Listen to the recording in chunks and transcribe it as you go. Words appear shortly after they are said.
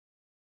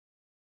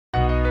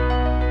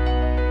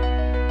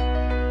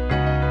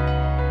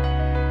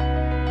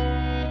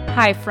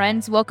Hi,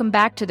 friends. Welcome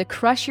back to the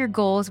Crush Your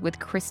Goals with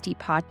Christy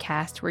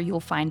podcast, where you'll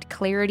find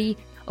clarity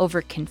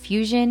over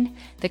confusion,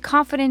 the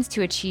confidence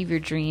to achieve your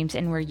dreams,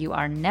 and where you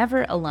are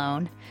never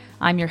alone.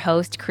 I'm your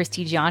host,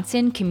 Christy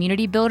Johnson,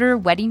 community builder,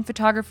 wedding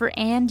photographer,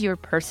 and your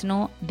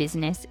personal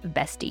business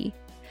bestie.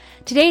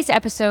 Today's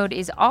episode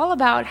is all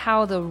about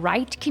how the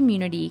right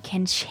community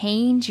can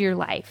change your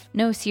life.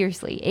 No,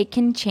 seriously, it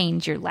can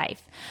change your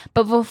life.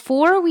 But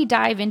before we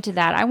dive into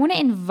that, I want to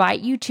invite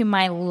you to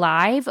my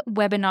live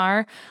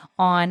webinar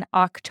on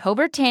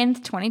October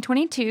 10th,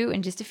 2022,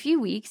 in just a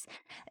few weeks.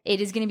 It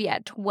is going to be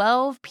at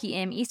 12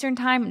 p.m. Eastern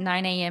Time,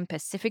 9 a.m.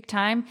 Pacific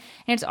Time.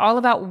 And it's all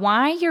about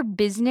why your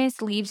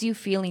business leaves you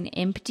feeling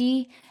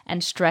empty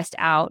and stressed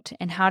out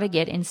and how to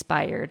get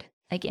inspired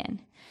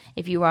again.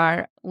 If you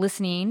are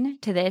listening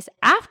to this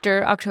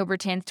after October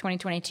 10th,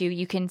 2022,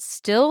 you can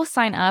still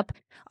sign up.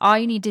 All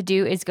you need to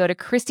do is go to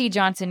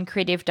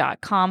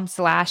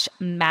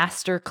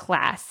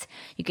christyjohnsoncreative.com/masterclass.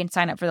 You can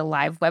sign up for the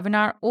live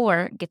webinar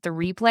or get the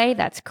replay.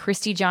 That's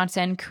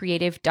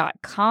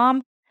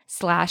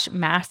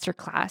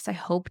christyjohnsoncreative.com/masterclass. I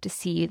hope to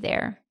see you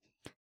there.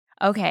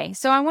 Okay,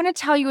 so I want to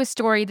tell you a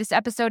story. This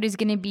episode is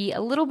going to be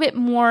a little bit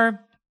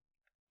more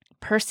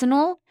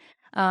personal.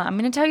 I'm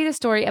going to tell you the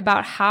story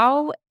about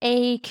how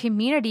a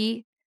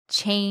community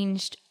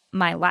changed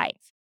my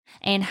life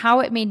and how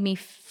it made me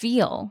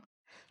feel.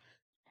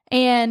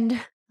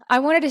 And I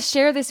wanted to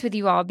share this with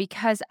you all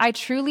because I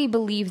truly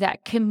believe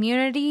that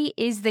community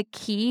is the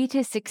key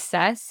to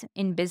success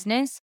in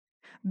business.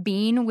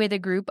 Being with a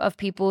group of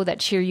people that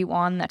cheer you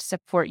on, that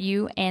support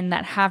you, and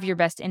that have your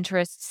best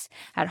interests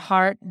at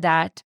heart,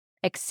 that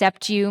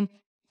accept you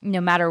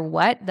no matter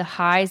what, the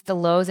highs, the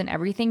lows, and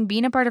everything.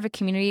 Being a part of a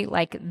community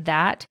like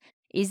that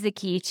is the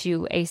key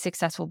to a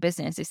successful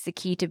business. It's the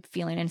key to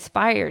feeling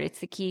inspired. It's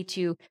the key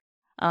to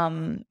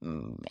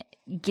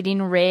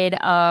getting rid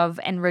of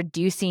and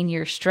reducing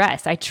your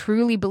stress. I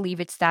truly believe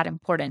it's that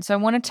important. So I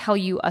want to tell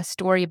you a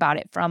story about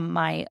it from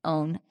my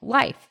own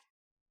life.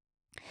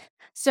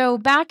 So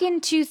back in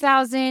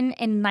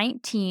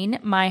 2019,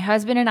 my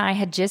husband and I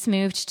had just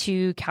moved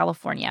to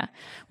California.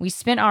 We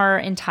spent our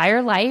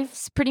entire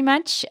lives, pretty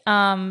much,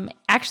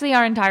 actually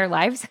our entire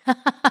lives,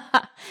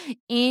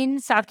 in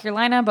South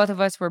Carolina. Both of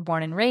us were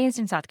born and raised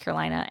in South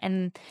Carolina.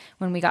 And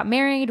when we got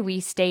married, we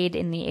stayed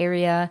in the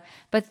area.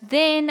 But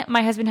then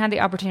my husband had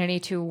the opportunity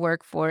to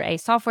work for a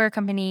software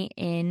company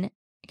in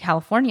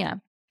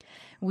California.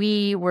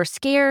 We were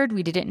scared.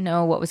 We didn't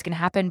know what was going to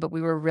happen, but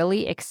we were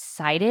really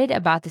excited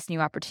about this new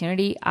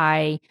opportunity.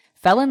 I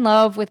fell in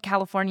love with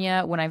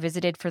California when I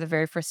visited for the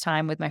very first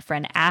time with my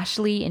friend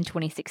Ashley in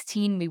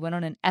 2016. We went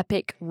on an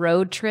epic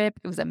road trip.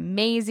 It was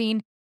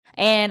amazing.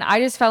 And I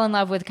just fell in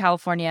love with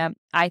California.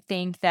 I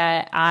think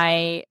that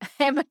I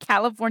am a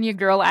California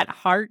girl at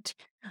heart,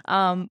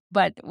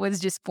 but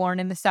was just born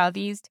in the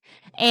Southeast.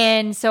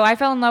 And so I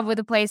fell in love with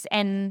the place,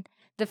 and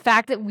the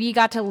fact that we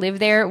got to live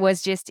there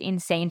was just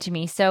insane to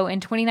me. So in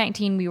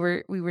 2019, we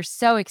were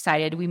so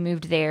excited. We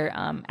moved there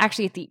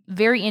actually at the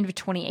very end of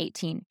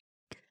 2018,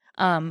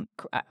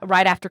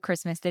 right after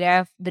Christmas,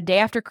 the day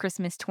after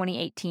Christmas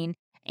 2018,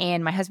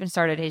 and my husband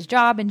started his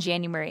job in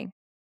January.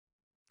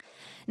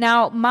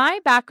 Now, my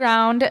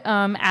background,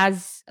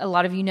 as a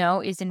lot of you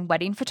know, is in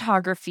wedding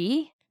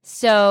photography.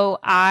 So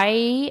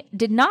I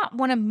did not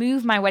want to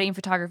move my wedding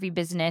photography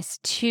business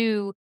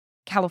to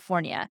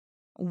California.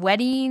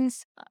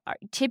 Weddings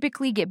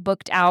typically get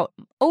booked out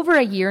over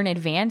a year in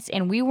advance,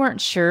 and we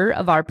weren't sure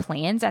of our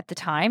plans at the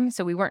time.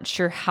 So we weren't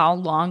sure how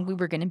long we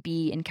were going to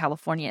be in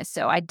California.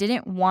 So I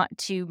didn't want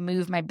to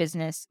move my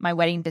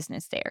wedding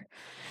business there.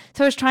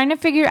 So I was trying to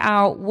figure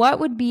out what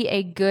would be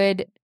a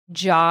good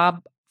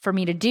job for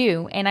me to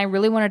do. And I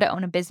really wanted to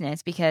own a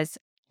business because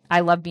I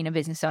love being a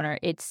business owner.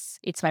 It's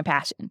my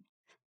passion.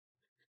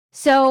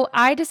 So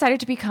I decided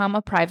to become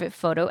a private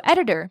photo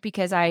editor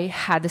because I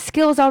had the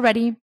skills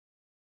already.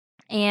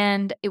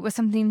 And it was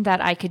something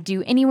that I could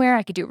do anywhere.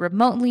 I could do it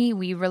remotely.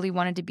 We really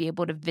wanted to be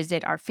able to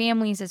visit our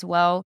families as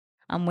well,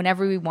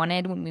 whenever we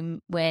wanted, so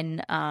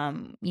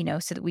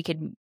that we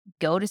could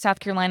go to South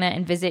Carolina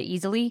and visit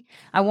easily.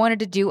 I wanted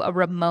to do a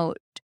remote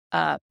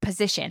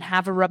position,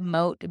 have a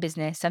remote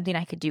business, something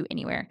I could do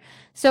anywhere.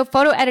 So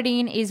photo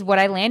editing is what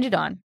I landed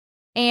on.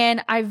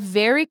 And I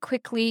very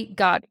quickly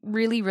got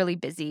really, really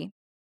busy.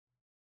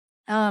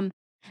 And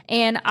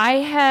I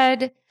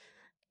had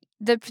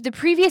the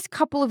previous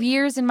couple of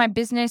years in my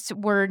business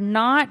were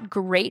not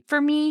great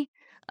for me.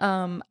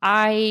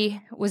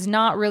 I was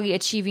not really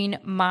achieving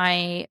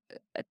my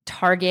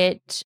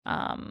target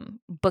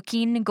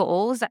booking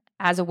goals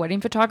as a wedding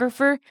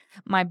photographer.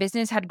 My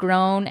business had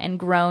grown and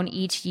grown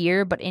each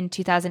year, but in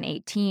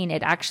 2018,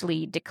 it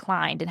actually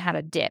declined and had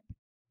a dip.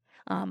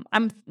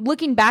 I'm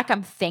looking back,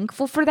 I'm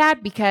thankful for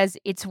that because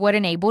it's what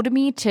enabled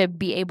me to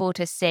be able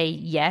to say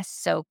yes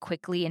so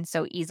quickly and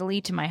so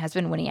easily to my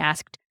husband when he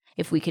asked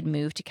if we could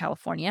move to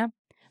California.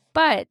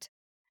 But,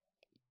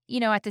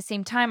 at the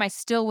same time, I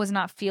still was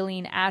not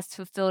feeling as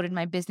fulfilled in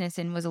my business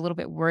and was a little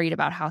bit worried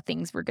about how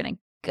things were going to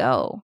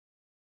go.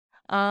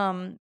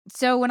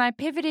 So when I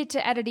pivoted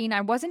to editing,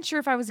 I wasn't sure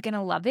if I was going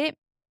to love it.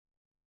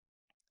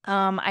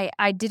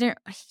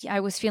 I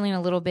was feeling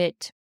a little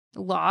bit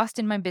lost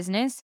in my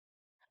business.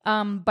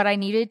 But I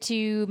needed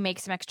to make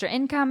some extra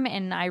income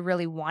and I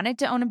really wanted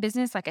to own a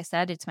business. Like I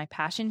said, it's my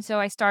passion. So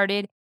I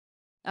started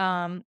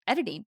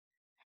editing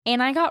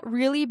and I got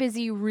really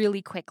busy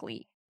really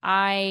quickly.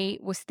 I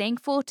was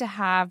thankful to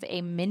have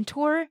a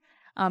mentor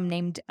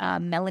named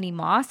Melanie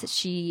Moss.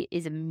 She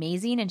is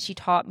amazing and she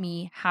taught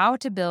me how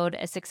to build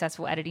a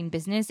successful editing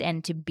business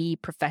and to be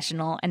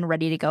professional and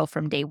ready to go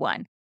from day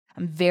one.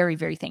 I'm very,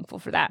 very thankful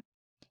for that.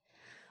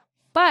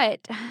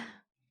 But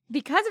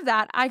because of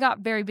that, I got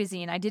very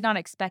busy and I did not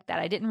expect that.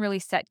 I didn't really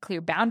set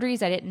clear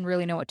boundaries. I didn't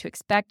really know what to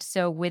expect.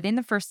 So within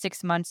the first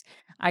 6 months,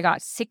 I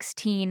got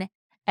 16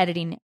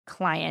 editing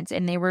clients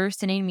and they were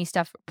sending me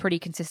stuff pretty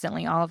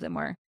consistently. All of them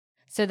were.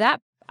 So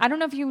that, I don't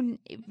know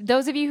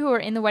those of you who are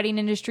in the wedding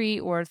industry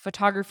or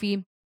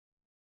photography,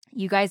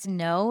 you guys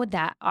know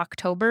that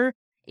October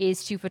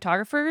is to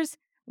photographers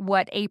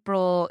what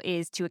April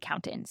is to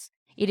accountants.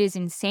 It is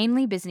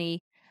insanely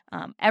busy.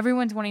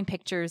 Everyone's wanting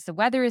pictures. The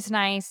weather is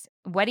nice.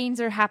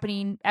 Weddings are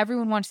happening.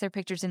 Everyone wants their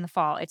pictures in the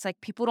fall. It's like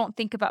people don't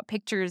think about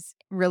pictures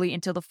really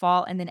until the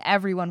fall, and then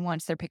everyone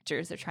wants their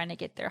pictures. They're trying to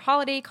get their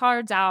holiday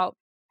cards out,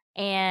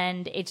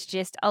 and it's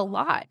just a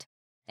lot.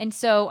 And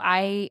so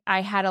I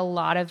had a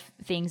lot of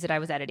things that I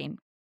was editing,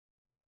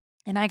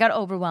 and I got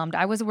overwhelmed.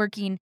 I was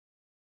working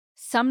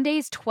some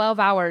days 12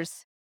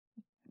 hours.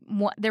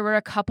 There were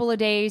a couple of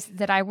days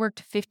that I worked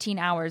 15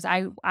 hours.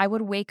 I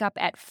would wake up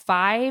at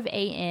 5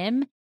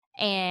 a.m.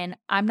 and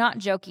I'm not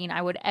joking.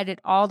 I would edit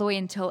all the way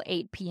until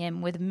 8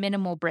 p.m. with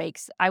minimal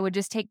breaks. I would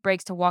just take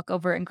breaks to walk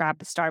over and grab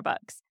the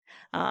Starbucks.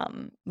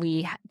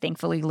 We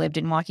thankfully lived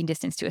in walking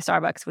distance to a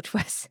Starbucks, which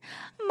was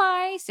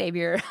my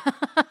savior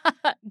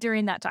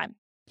during that time.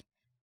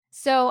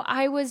 So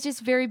I was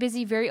just very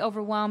busy, very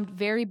overwhelmed,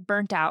 very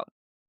burnt out.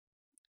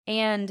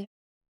 And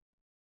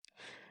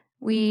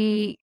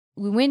we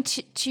went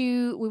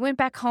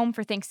back home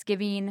for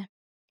Thanksgiving,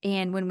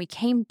 and when we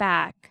came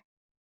back,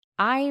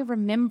 I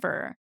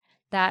remember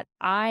that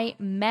I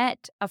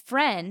met a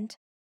friend.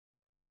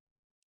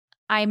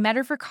 I met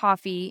her for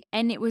coffee,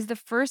 and it was the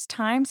first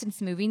time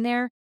since moving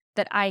there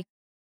that I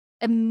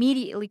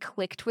immediately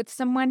clicked with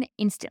someone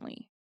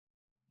instantly.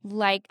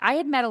 Like, I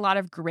had met a lot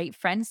of great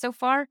friends so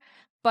far,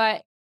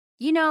 but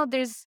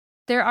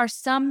there are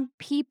some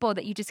people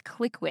that you just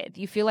click with.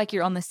 You feel like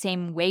you're on the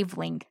same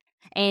wavelength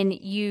and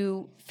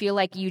you feel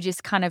like you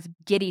just kind of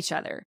get each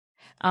other.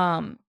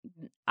 Um,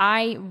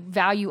 I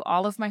value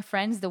all of my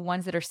friends, the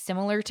ones that are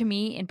similar to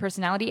me in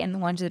personality and the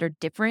ones that are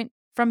different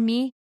from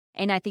me.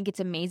 And I think it's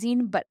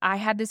amazing. But I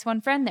had this one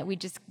friend that we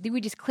just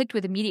clicked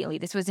with immediately.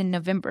 This was in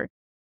November.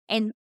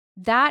 And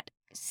that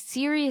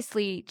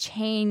seriously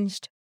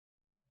changed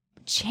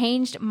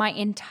my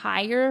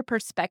entire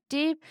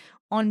perspective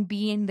on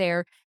being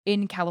there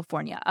in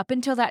California. Up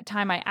until that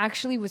time, I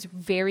actually was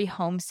very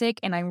homesick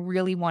and I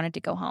really wanted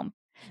to go home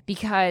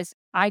because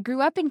I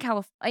grew up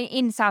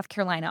in South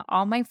Carolina.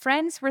 All my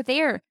friends were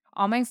there.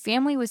 All my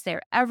family was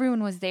there.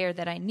 Everyone was there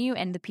that I knew,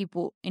 and the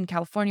people in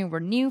California were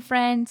new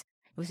friends.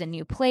 It was a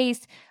new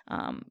place,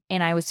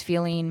 and I was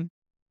feeling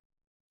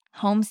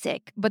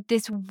homesick. But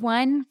this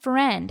one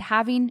friend,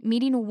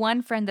 meeting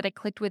one friend that I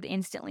clicked with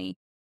instantly,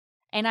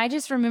 and I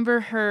just remember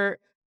her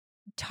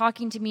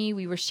talking to me.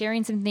 We were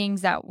sharing some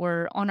things that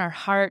were on our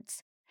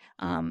hearts,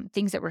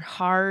 things that were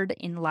hard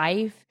in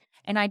life.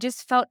 And I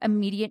just felt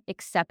immediate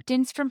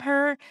acceptance from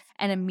her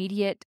and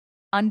immediate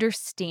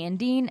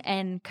understanding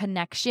and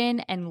connection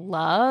and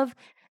love.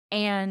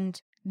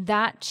 And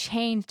that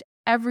changed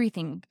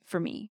everything for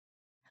me.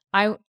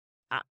 I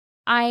I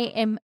I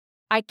am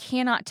I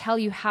cannot tell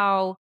you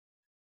how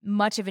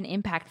much of an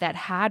impact that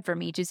had for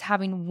me, just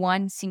having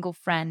one single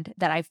friend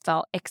that I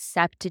felt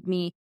accepted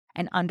me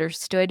and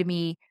understood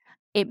me.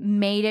 It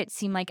made it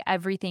seem like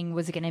everything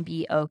was going to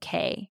be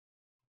okay.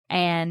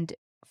 And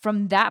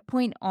from that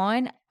point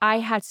on, I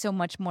had so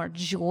much more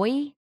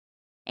joy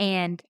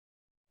and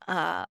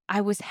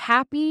I was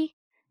happy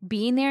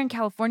being there in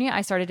California.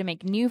 I started to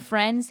make new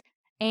friends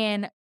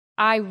and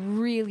I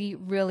really,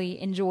 really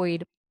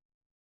enjoyed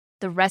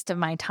the rest of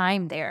my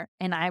time there.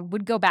 And I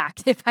would go back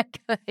if I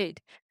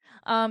could.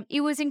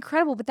 It was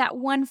incredible, but that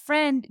one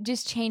friend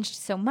just changed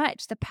so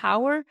much. The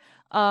power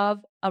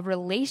of a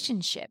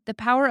relationship, the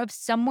power of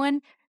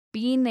someone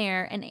being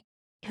there and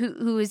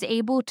who is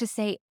able to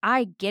say,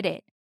 I get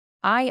it.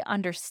 I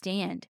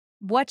understand.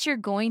 What you're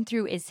going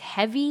through is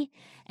heavy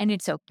and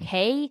it's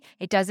okay.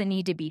 It doesn't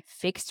need to be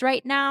fixed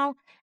right now.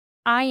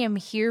 I am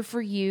here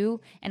for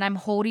you and I'm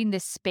holding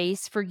this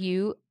space for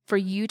you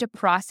to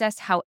process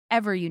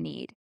however you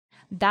need.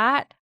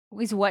 That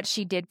was what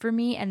she did for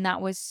me, and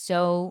that was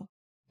so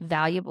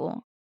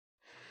valuable.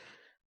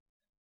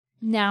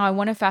 Now, I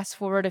want to fast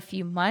forward a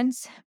few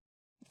months.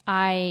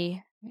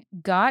 I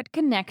got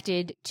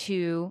connected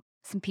to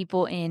some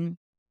people in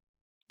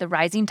the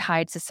Rising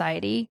Tide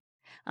Society.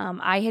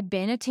 I had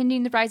been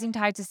attending the Rising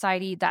Tide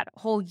Society that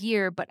whole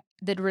year, but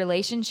the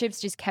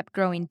relationships just kept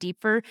growing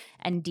deeper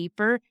and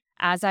deeper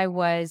as I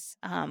was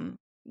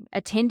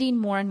attending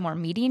more and more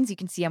meetings. You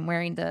can see I'm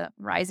wearing the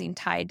Rising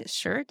Tide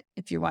shirt.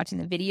 If you're watching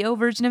the video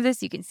version of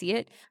this, you can see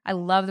it. I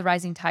love the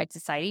Rising Tide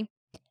Society.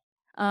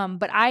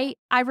 But I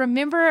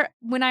remember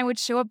when I would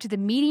show up to the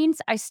meetings,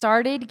 I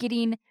started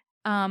getting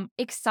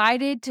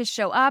excited to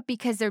show up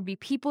because there'd be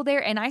people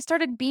there, and I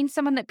started being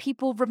someone that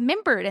people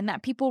remembered and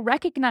that people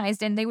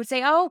recognized, and they would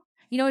say, "Oh,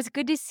 it's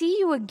good to see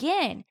you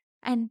again."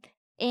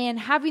 And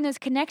having those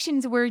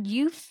connections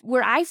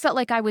where I felt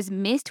like I was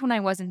missed when I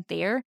wasn't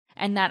there,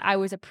 and that I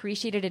was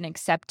appreciated and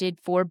accepted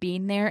for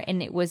being there,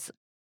 and it was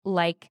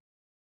like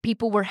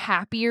people were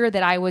happier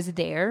that I was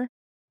there.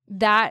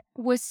 That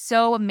was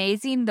so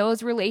amazing.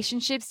 Those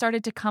relationships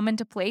started to come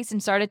into place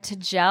and started to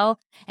gel.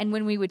 And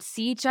when we would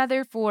see each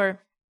other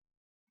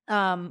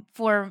um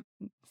for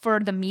for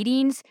the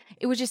meetings,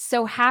 it was just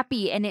so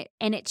happy, and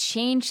it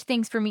changed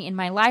things for me in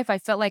my life. I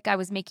felt like I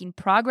was making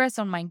progress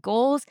on my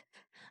goals.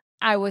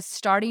 I was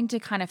starting to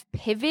kind of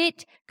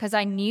pivot because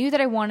I knew that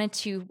I wanted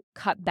to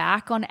cut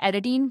back on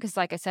editing because,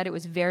 like I said, it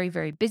was very,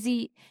 very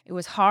busy. It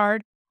was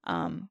hard.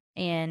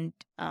 And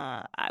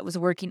I was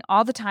working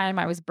all the time.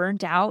 I was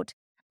burnt out.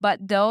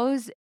 But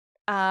those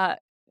uh,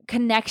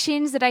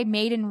 connections that I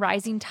made in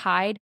Rising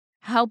Tide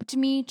helped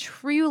me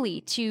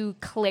truly to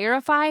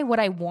clarify what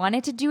I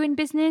wanted to do in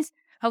business,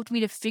 helped me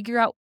to figure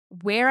out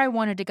where I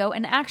wanted to go,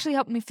 and actually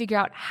helped me figure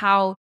out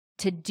how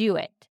to do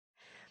it.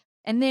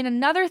 And then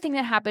another thing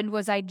that happened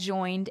was I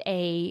joined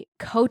a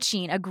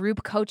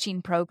group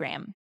coaching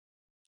program,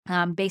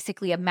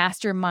 basically a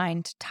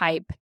mastermind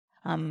type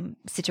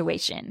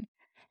situation.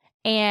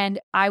 And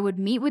I would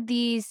meet with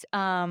these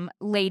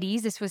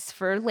ladies. This was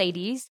for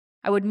ladies.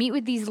 I would meet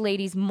with these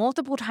ladies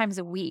multiple times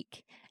a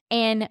week.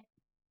 And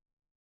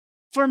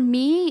for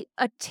me,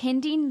 I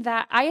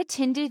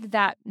attended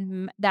that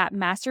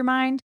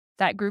mastermind,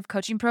 that group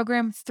coaching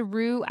program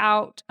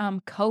throughout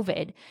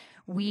COVID.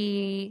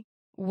 We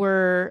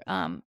were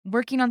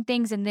working on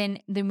things, and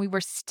then we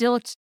were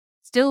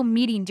still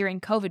meeting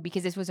during COVID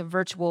because this was a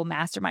virtual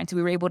mastermind, so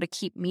we were able to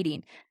keep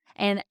meeting.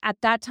 And at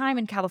that time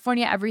in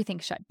California, everything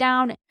shut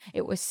down.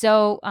 It was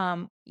so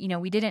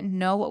we didn't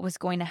know what was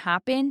going to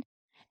happen.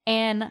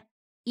 And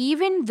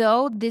even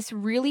though this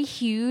really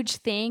huge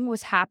thing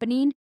was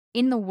happening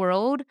in the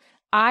world,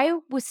 I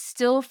was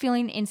still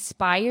feeling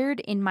inspired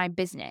in my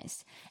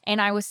business,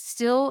 and I was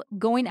still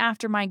going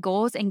after my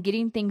goals and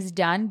getting things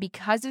done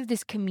because of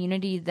this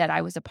community that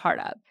I was a part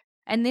of.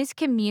 And this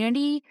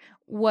community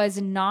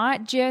was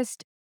not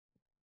just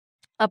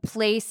a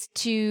place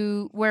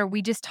where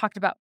we just talked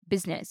about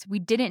business. We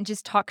didn't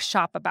just talk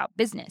shop about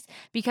business.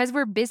 Because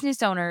we're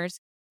business owners,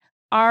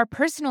 our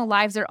personal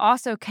lives are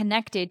also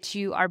connected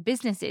to our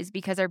businesses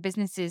because our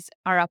businesses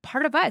are a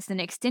part of us, an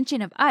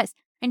extension of us.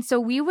 And so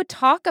we would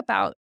talk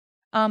about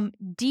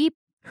deep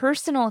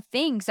personal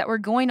things that were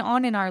going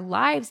on in our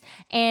lives.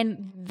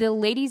 And the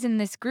ladies in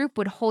this group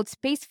would hold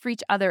space for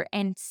each other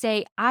and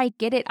say, "I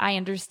get it. I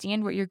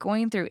understand what you're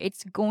going through.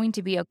 It's going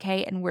to be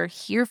okay. And we're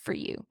here for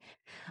you."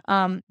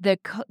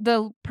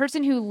 The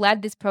person who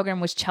led this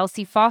program was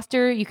Chelsea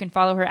Foster. You can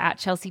follow her at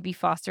Chelsea B.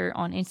 Foster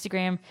on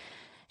Instagram.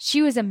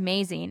 She was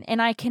amazing.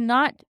 And I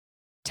cannot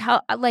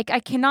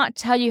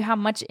tell you how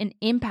much an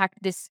impact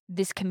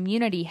this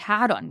community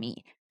had on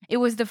me. It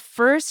was the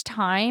first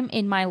time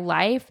in my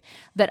life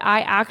that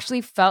I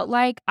actually felt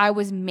like I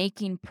was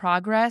making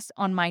progress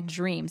on my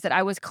dreams, that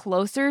I was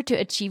closer to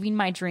achieving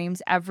my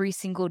dreams every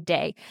single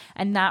day.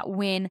 And that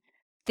when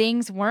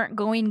things weren't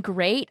going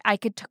great, I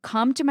could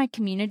come to my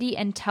community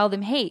and tell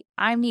them, "Hey,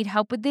 I need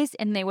help with this."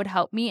 And they would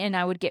help me, and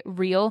I would get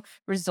real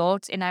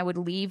results, and I would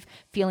leave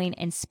feeling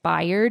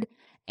inspired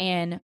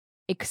and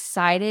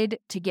excited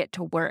to get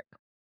to work.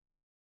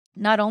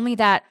 Not only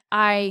that,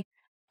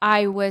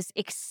 I was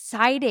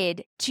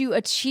excited to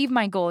achieve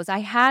my goals. I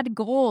had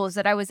goals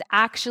that I was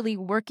actually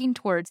working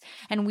towards,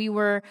 and we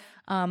were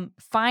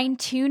fine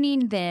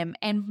tuning them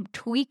and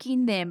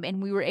tweaking them,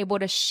 and we were able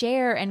to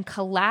share and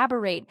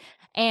collaborate.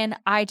 And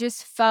I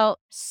just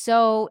felt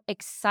so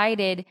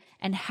excited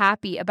and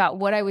happy about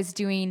what I was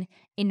doing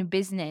in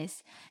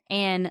business.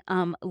 And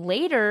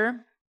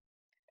later,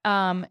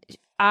 um,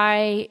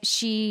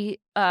 Chelsea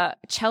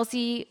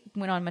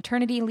went on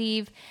maternity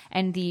leave,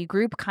 and the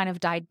group kind of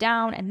died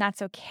down, and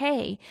that's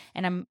okay.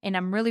 And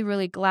I'm really,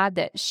 really glad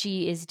that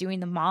she is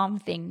doing the mom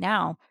thing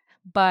now.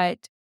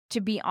 But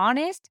to be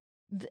honest,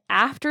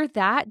 after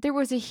that, there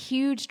was a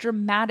huge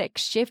dramatic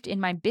shift in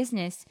my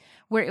business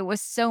where it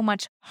was so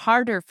much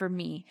harder for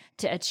me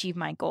to achieve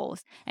my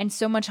goals and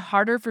so much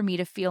harder for me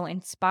to feel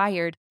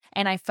inspired.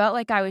 And I felt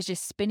like I was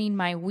just spinning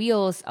my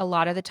wheels a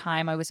lot of the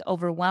time. I was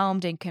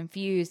overwhelmed and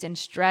confused and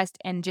stressed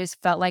and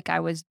just felt like I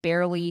was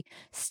barely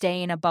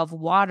staying above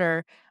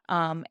water,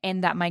 and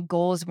that my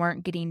goals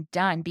weren't getting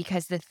done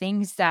because the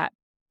things that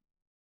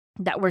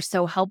were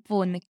so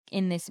helpful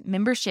in this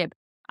membership,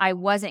 I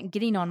wasn't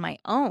getting on my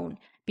own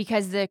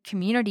because the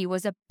community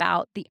was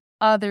about the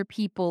other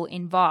people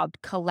involved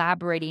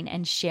collaborating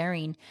and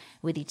sharing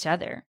with each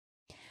other.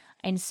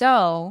 And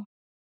so,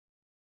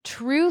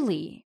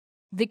 truly,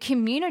 the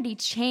community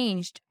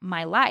changed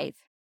my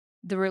life.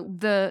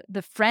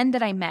 The friend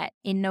that I met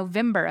in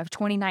November of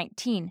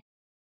 2019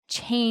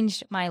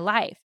 changed my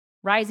life.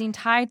 Rising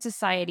Tide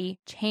Society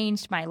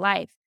changed my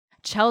life.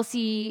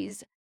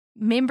 Chelsea's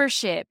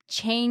membership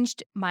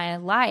changed my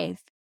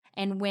life.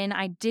 And when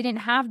I didn't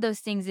have those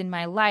things in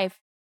my life,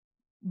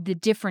 the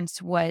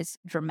difference was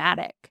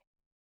dramatic.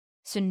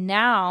 So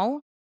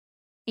now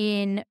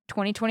in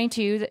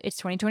 2022, it's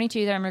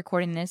 2022 that I'm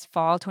recording this,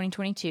 fall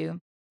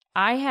 2022,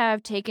 I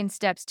have taken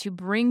steps to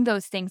bring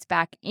those things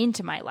back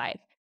into my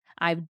life.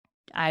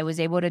 I was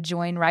able to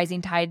join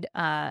Rising Tide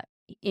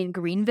in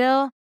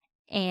Greenville,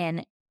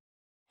 and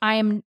I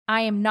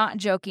am not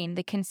joking.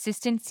 The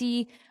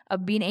consistency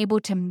of being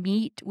able to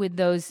meet with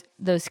those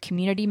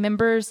community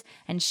members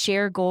and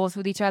share goals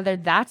with each other,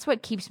 that's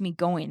what keeps me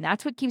going.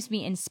 That's what keeps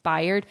me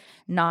inspired,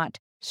 not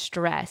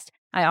stressed.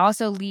 I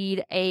also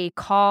lead a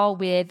call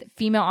with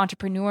female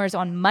entrepreneurs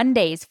on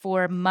Mondays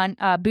for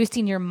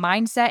boosting your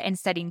mindset and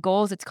setting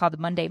goals. It's called the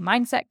Monday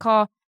Mindset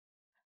Call.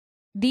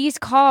 These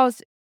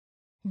calls,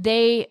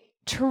 they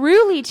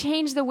truly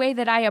change the way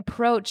that I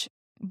approach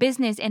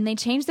business, and they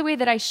change the way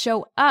that I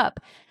show up.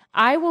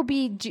 I will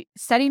be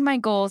setting my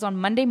goals on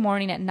Monday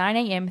morning at 9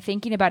 a.m.,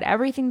 thinking about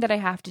everything that I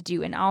have to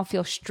do, and I'll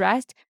feel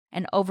stressed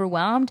and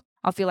overwhelmed.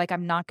 I'll feel like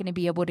I'm not going to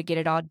be able to get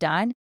it all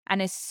done.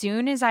 And as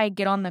soon as I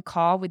get on the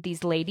call with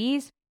these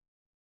ladies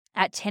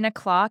at 10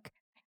 o'clock,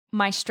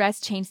 my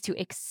stress changes to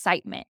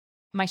excitement.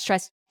 My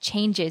stress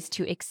changes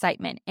to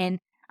excitement. And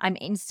I'm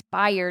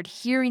inspired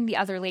hearing the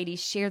other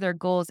ladies share their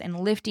goals and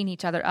lifting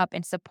each other up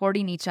and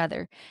supporting each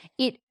other.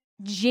 It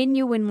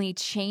genuinely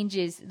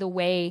changes the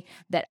way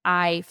that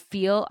I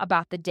feel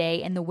about the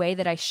day and the way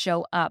that I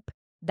show up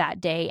that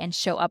day and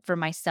show up for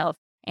myself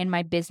and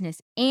my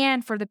business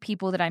and for the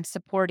people that I'm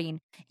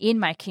supporting in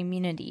my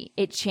community.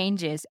 It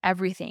changes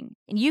everything.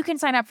 And you can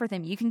sign up for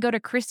them. You can go to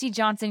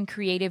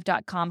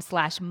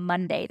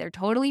ChristyJohnsonCreative.com/Monday. They're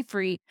totally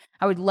free.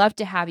 I would love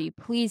to have you.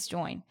 Please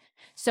join.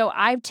 So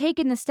I've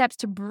taken the steps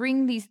to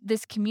bring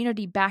this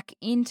community back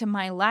into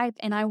my life,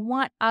 and I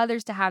want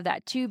others to have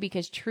that too,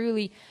 because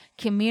truly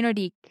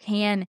community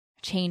can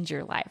change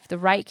your life. The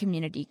right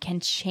community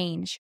can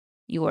change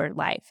your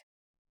life.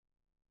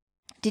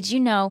 Did you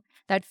know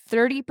that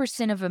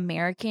 30% of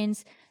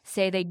Americans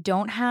say they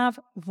don't have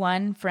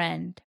one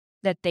friend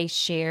that they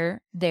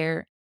share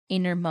their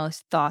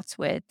innermost thoughts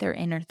with, their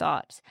inner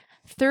thoughts?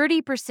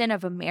 30%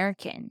 of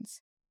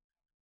Americans.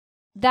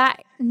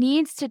 That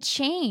needs to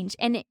change,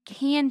 and it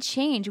can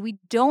change. We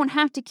don't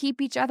have to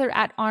keep each other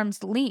at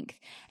arm's length.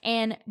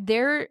 And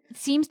there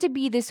seems to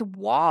be this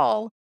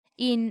wall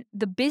in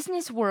the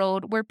business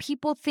world where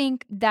people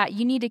think that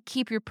you need to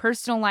keep your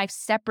personal life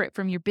separate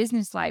from your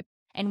business life.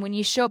 And when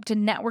you show up to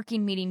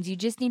networking meetings, you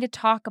just need to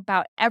talk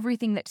about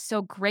everything that's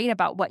so great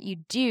about what you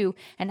do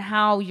and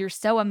how you're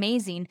so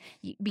amazing.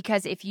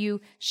 Because if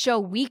you show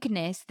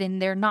weakness, then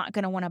they're not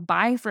going to want to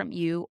buy from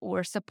you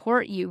or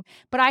support you.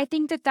 But I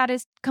think that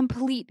is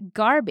complete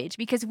garbage,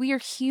 because we are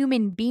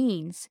human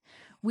beings.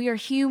 We are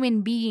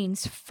human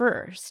beings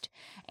first.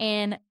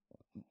 And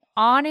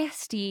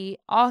honesty,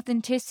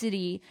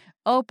 authenticity,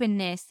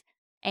 openness,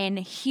 and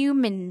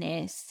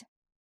humanness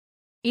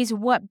is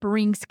what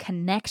brings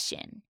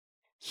connection.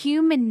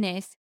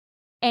 Humanness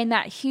and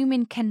that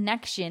human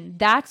connection,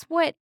 that's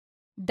what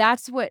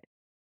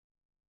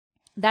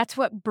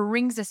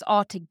brings us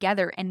all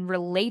together and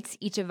relates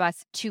each of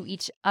us to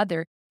each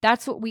other.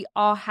 That's what we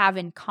all have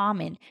in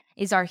common,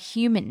 is our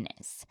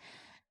humanness.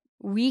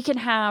 We can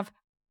have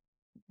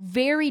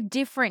very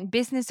different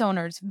business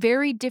owners,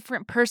 very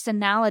different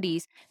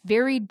personalities,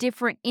 very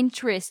different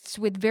interests,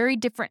 with very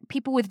different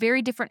people with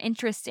very different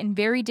interests and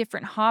very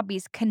different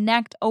hobbies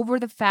connect over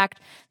the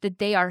fact that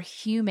they are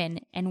human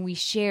and we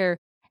share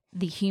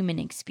the human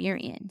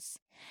experience.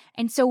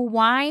 And so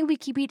why we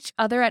keep each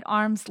other at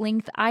arm's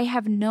length, I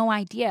have no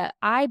idea.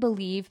 I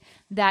believe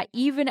that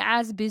even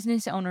as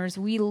business owners,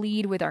 we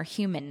lead with our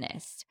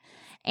humanness.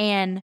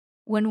 And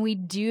when we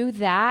do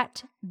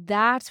that,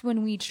 that's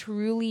when we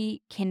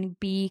truly can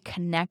be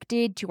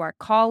connected to our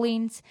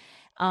callings,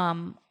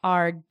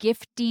 our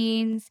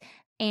giftings,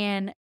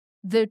 and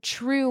the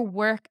true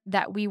work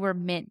that we were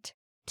meant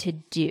to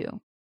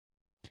do.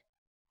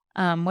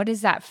 What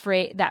is that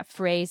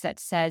phrase that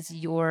says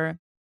your,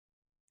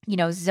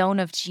 zone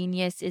of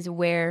genius is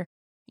where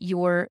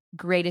your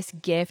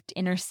greatest gift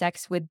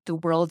intersects with the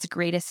world's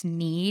greatest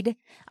need?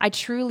 I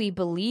truly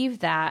believe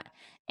that.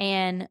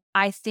 And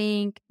I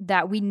think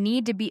that we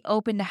need to be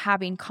open to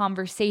having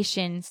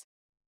conversations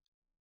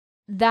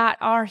that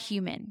are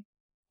human.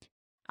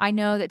 I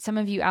know that some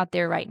of you out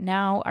there right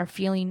now are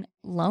feeling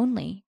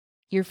lonely.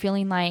 You're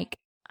feeling like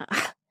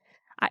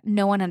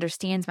no one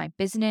understands my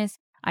business.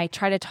 I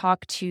try to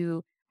talk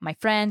to my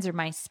friends or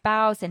my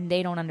spouse and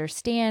they don't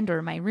understand,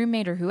 or my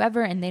roommate or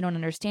whoever, and they don't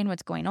understand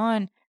what's going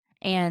on.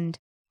 And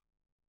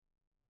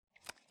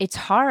it's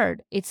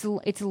hard. It's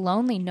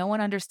lonely. No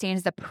one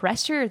understands the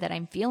pressure that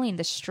I'm feeling,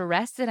 the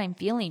stress that I'm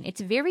feeling. It's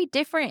very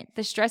different.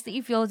 The stress that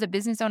you feel as a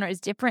business owner is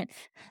different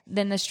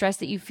than the stress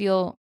that you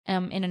feel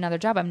in another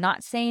job. I'm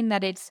not saying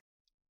that it's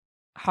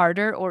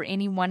harder or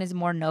any one is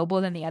more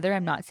noble than the other.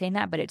 I'm not saying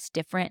that, but it's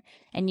different.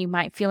 And you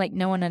might feel like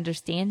no one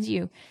understands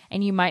you.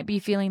 And you might be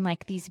feeling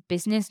like these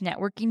business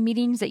networking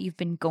meetings that you've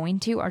been going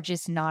to are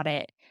just not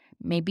it.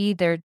 Maybe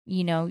they're,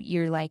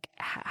 you're like,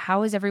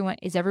 how is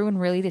everyone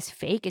really this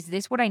fake? Is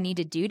this what I need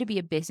to do to be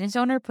a business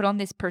owner? Put on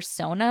this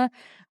persona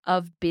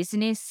of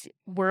business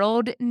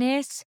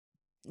worldness?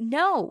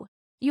 No,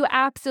 you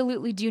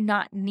absolutely do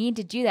not need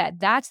to do that.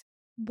 That's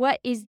what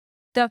is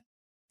the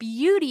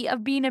beauty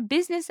of being a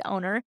business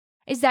owner,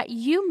 is that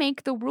you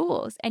make the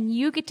rules and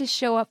you get to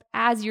show up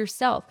as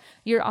yourself,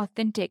 your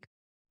authentic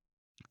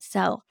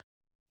self.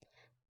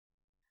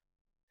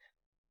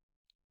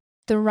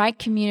 The right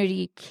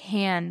community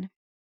can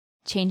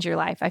change your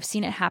life. I've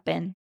seen it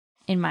happen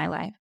in my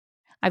life.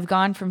 I've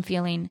gone from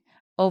feeling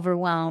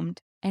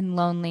overwhelmed and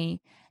lonely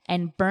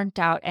and burnt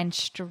out and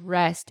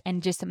stressed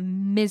and just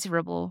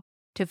miserable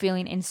to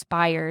feeling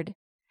inspired,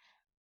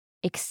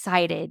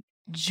 excited,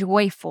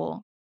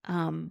 joyful,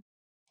 and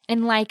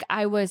like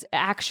I was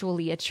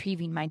actually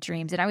achieving my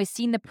dreams, and I was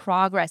seeing the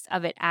progress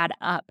of it add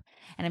up.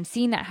 And I'm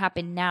seeing that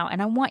happen now. And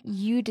I want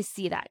you to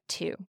see that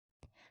too.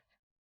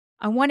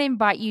 I want to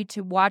invite you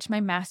to watch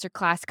my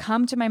masterclass.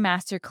 Come to my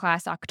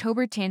masterclass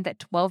October 10th at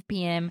 12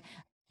 p.m.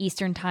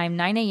 Eastern Time,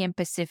 9 a.m.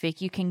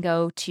 Pacific. You can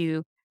go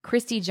to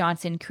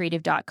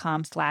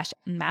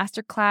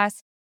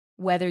christyjohnsoncreative.com/masterclass.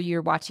 Whether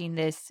you're watching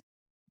this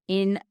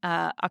in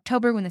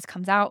October when this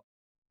comes out,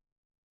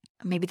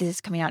 maybe this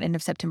is coming out end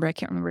of September, I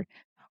can't remember,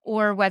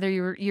 or whether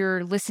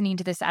you're listening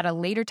to this at a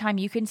later time,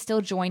 you can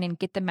still join and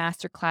get the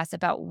masterclass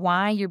about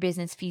why your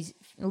business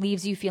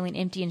leaves you feeling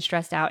empty and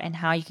stressed out and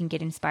how you can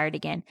get inspired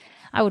again.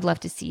 I would love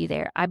to see you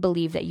there. I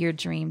believe that your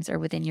dreams are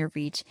within your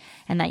reach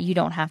and that you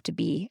don't have to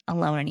be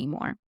alone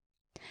anymore.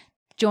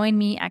 Join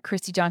me at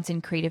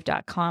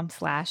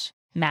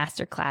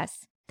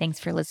christyjohnsoncreative.com/masterclass. Thanks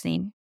for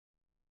listening.